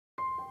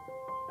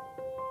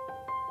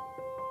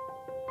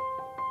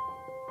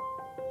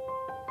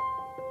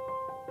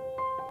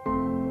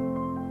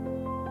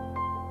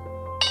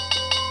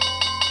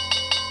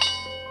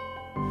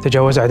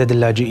تجاوز عدد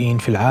اللاجئين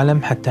في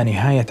العالم حتى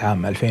نهاية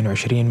عام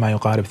 2020 ما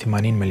يقارب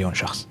 80 مليون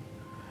شخص،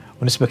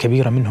 ونسبة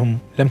كبيرة منهم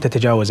لم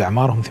تتجاوز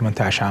أعمارهم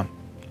 18 عام،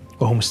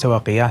 وهو مستوى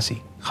قياسي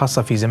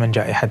خاصة في زمن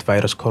جائحة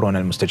فيروس كورونا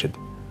المستجد.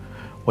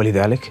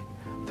 ولذلك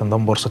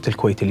تنضم بورصة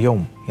الكويت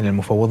اليوم إلى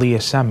المفوضية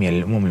السامية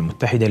للأمم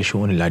المتحدة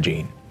لشؤون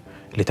اللاجئين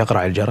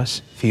لتقرع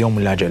الجرس في يوم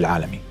اللاجئ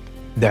العالمي،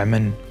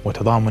 دعما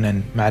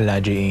وتضامنا مع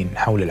اللاجئين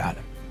حول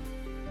العالم.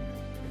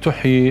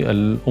 تحيي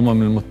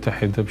الأمم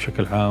المتحدة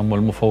بشكل عام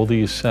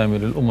والمفوضية السامية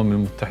للأمم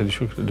المتحدة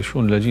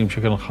لشؤون اللاجئين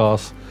بشكل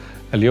خاص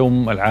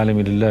اليوم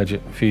العالمي للاجئ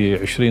في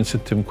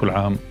 20/6 من كل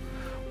عام،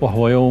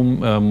 وهو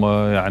يوم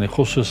يعني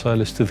خصص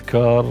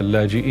لاستذكار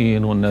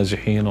اللاجئين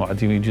والنازحين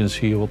وعديمي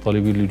الجنسية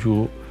وطالبي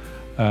اللجوء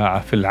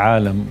في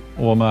العالم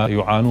وما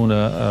يعانون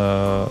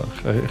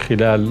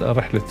خلال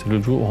رحلة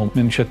لجوءهم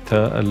من شتى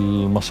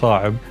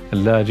المصاعب.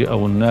 اللاجئ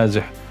أو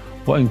النازح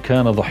وإن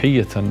كان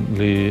ضحية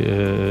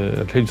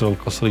للهجرة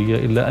القسرية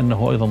إلا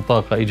أنه أيضا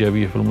طاقة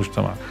إيجابية في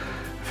المجتمع.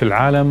 في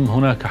العالم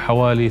هناك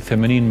حوالي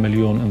 80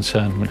 مليون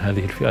إنسان من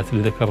هذه الفئات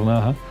اللي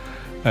ذكرناها،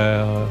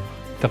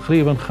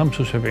 تقريبا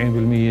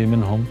 75%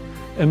 منهم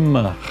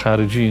إما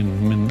خارجين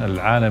من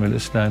العالم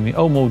الإسلامي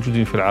أو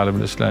موجودين في العالم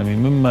الإسلامي،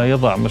 مما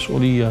يضع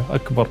مسؤولية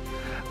أكبر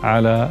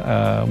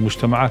على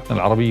مجتمعاتنا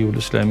العربية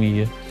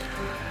والإسلامية.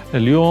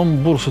 اليوم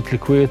بورصة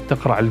الكويت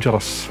تقرع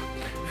الجرس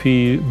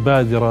في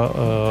بادرة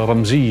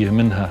رمزية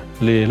منها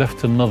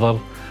للفت النظر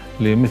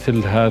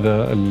لمثل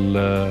هذا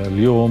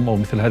اليوم أو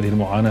مثل هذه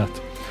المعاناة.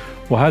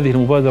 وهذه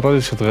المبادرة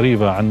ليست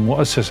غريبة عن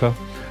مؤسسة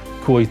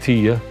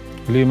كويتية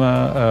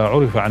لما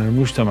عرف عن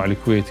المجتمع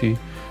الكويتي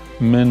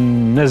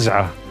من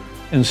نزعة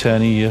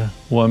إنسانية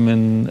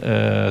ومن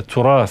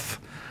تراث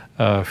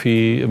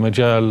في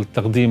مجال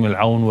تقديم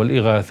العون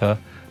والإغاثة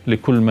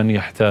لكل من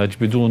يحتاج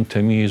بدون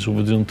تمييز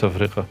وبدون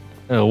تفرقة.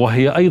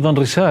 وهي أيضا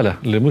رسالة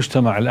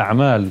لمجتمع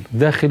الأعمال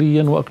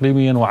داخليا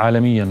وإقليميا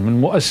وعالميا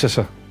من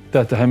مؤسسة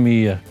ذات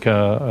أهمية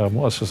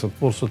كمؤسسة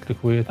بورصة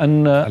الكويت،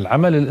 أن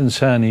العمل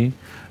الإنساني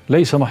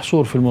ليس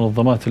محصور في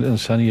المنظمات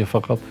الإنسانية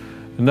فقط.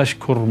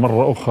 نشكر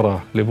مرة أخرى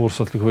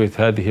لبورصة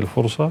الكويت هذه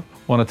الفرصة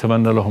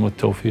ونتمنى لهم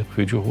التوفيق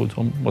في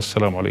جهودهم،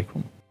 والسلام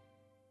عليكم.